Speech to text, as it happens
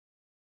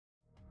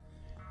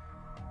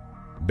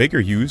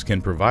Baker Hughes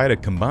can provide a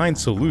combined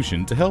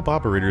solution to help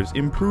operators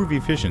improve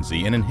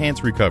efficiency and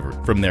enhance recovery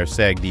from their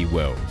SAGD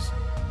wells.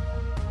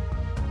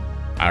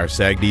 Our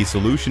SAGD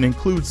solution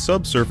includes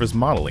subsurface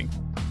modeling,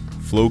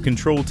 flow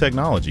control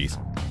technologies,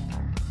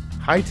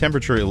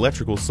 high-temperature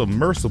electrical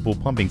submersible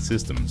pumping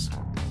systems,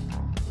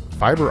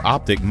 fiber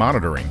optic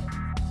monitoring,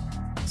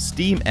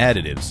 steam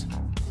additives,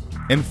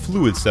 and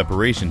fluid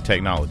separation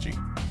technology.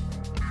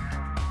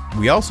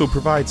 We also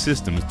provide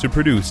systems to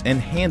produce and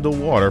handle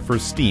water for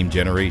steam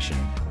generation.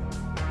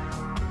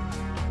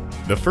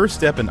 The first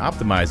step in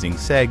optimizing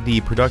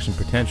SAGD production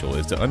potential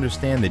is to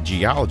understand the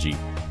geology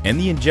and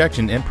the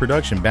injection and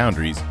production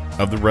boundaries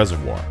of the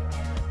reservoir.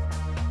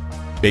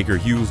 Baker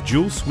Hughes'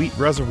 Joule Suite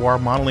reservoir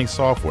modeling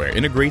software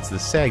integrates the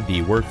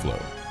SAGD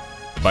workflow.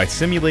 By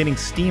simulating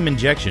steam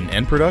injection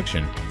and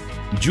production,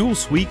 Joule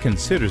Suite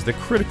considers the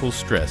critical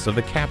stress of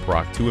the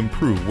caprock to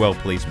improve well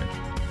placement,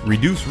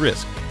 reduce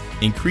risk,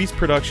 increase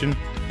production,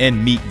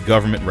 and meet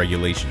government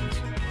regulations.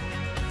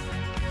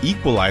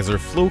 Equalizer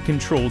flow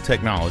control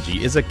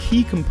technology is a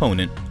key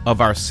component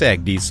of our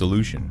SAGD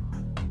solution.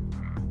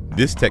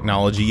 This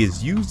technology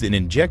is used in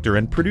injector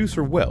and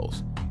producer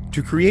wells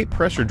to create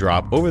pressure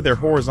drop over their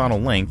horizontal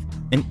length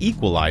and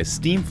equalize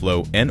steam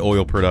flow and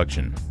oil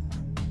production.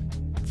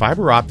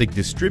 Fiber optic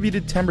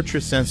distributed temperature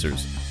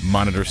sensors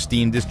monitor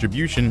steam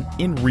distribution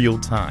in real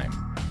time.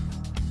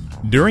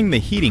 During the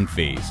heating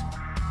phase,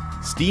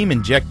 steam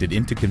injected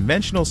into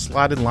conventional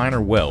slotted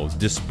liner wells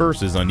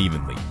disperses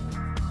unevenly,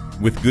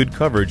 with good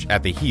coverage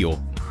at the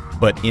heel,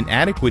 but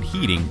inadequate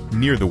heating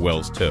near the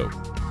well's toe.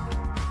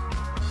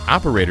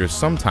 Operators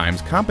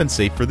sometimes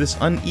compensate for this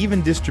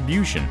uneven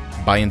distribution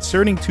by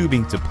inserting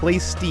tubing to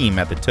place steam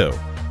at the toe,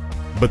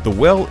 but the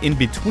well in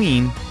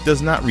between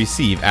does not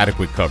receive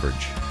adequate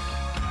coverage.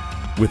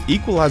 With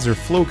equalizer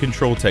flow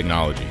control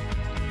technology,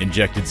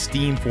 injected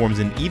steam forms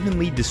an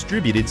evenly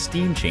distributed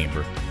steam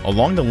chamber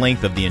along the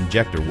length of the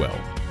injector well.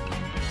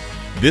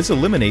 This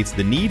eliminates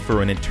the need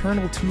for an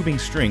internal tubing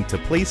string to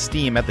place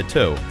steam at the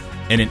toe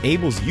and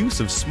enables use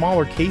of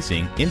smaller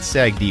casing in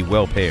SAGD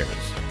well pairs.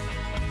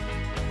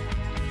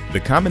 The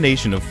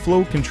combination of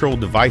flow control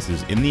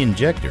devices in the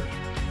injector,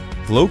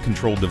 flow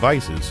control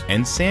devices,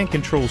 and sand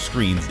control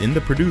screens in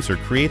the producer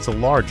creates a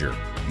larger,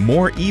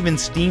 more even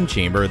steam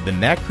chamber than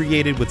that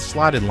created with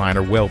slotted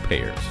liner well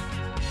pairs.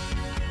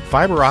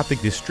 Fiber optic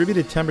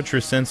distributed temperature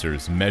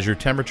sensors measure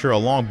temperature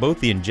along both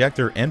the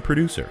injector and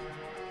producer.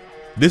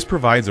 This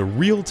provides a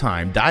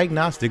real-time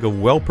diagnostic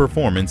of well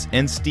performance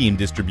and steam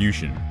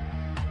distribution.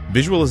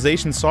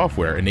 Visualization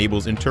software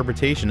enables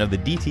interpretation of the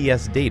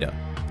DTS data,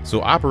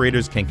 so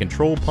operators can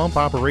control pump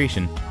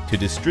operation to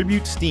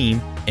distribute steam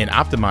and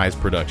optimize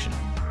production.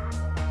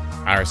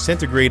 Our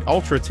Centigrade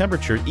Ultra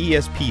Temperature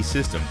ESP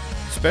system,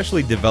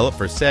 specially developed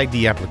for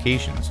SAGD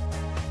applications,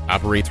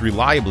 operates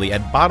reliably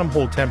at bottom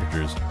hole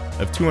temperatures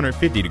of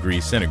 250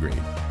 degrees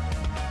centigrade.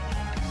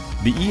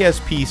 The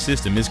ESP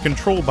system is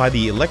controlled by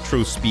the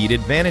ElectroSpeed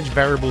Advantage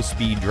Variable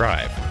Speed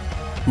Drive,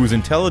 whose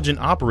intelligent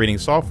operating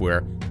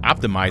software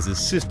optimizes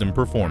system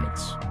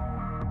performance.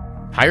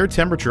 Higher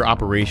temperature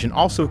operation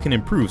also can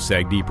improve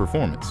SAGD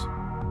performance.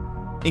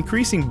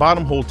 Increasing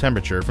bottom hole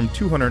temperature from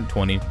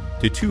 220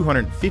 to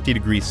 250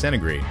 degrees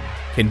centigrade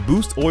can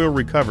boost oil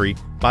recovery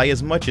by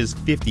as much as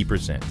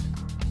 50%.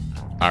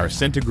 Our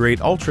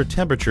Centigrade Ultra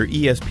Temperature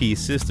ESP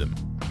system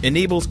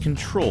enables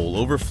control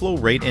over flow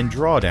rate and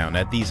drawdown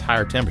at these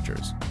higher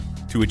temperatures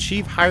to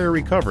achieve higher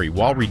recovery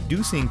while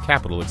reducing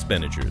capital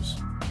expenditures.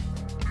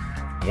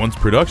 Once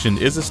production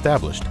is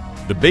established,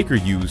 the Baker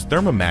Hughes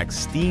ThermoMax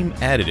steam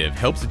additive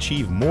helps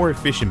achieve more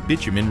efficient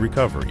bitumen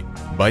recovery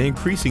by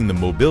increasing the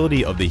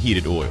mobility of the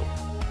heated oil.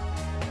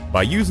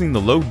 By using the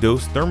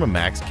low-dose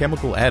ThermoMax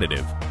chemical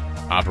additive,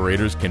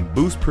 operators can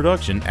boost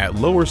production at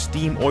lower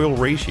steam-oil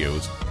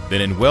ratios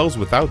than in wells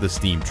without the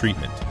steam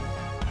treatment.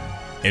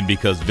 And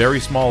because very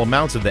small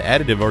amounts of the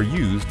additive are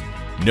used,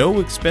 no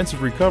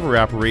expensive recovery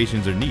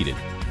operations are needed,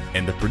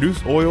 and the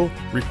produced oil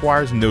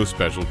requires no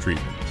special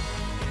treatment.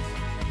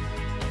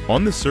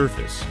 On the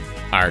surface,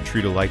 our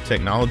treat-alike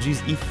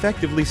technologies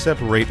effectively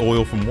separate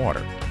oil from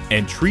water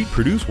and treat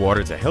produced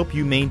water to help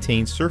you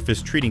maintain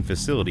surface treating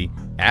facility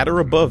at or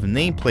above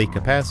nameplate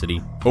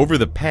capacity over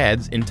the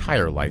pad's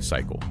entire life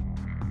cycle.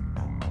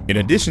 In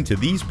addition to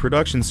these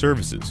production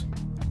services,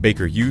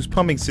 Baker Hughes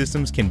pumping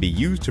systems can be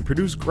used to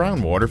produce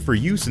groundwater for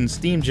use in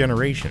steam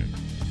generation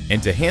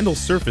and to handle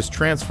surface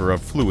transfer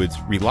of fluids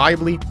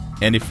reliably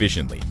and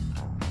efficiently.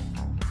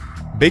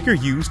 Baker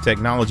Hughes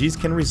technologies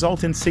can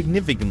result in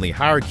significantly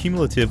higher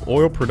cumulative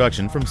oil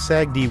production from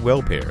SAGD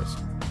well pairs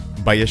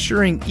by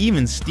assuring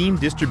even steam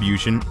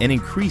distribution and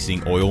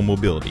increasing oil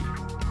mobility.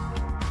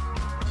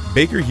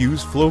 Baker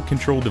Hughes flow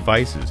control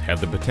devices have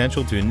the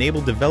potential to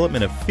enable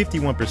development of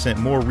 51%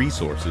 more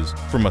resources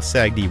from a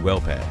SAGD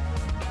well pad.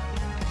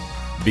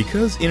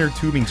 Because inner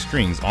tubing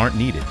strings aren't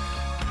needed,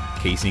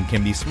 casing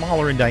can be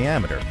smaller in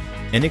diameter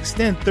and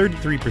extend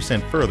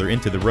 33% further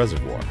into the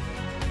reservoir.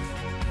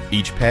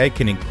 Each pad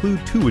can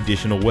include 2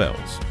 additional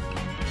wells.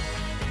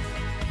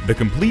 The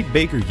complete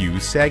Baker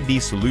Hughes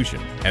SAGD solution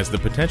has the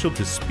potential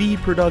to speed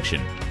production,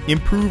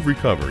 improve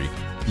recovery,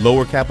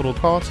 lower capital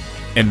costs,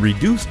 and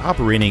reduce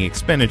operating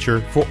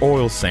expenditure for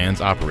oil sands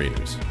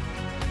operators.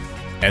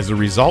 As a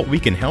result, we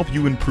can help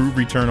you improve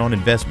return on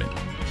investment,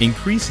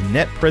 increase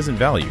net present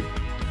value,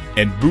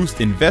 and boost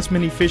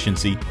investment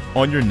efficiency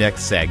on your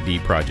next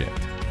SAGD project.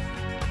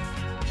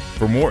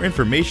 For more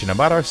information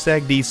about our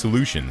SAGD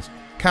solutions,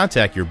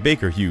 contact your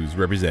Baker Hughes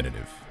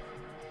representative.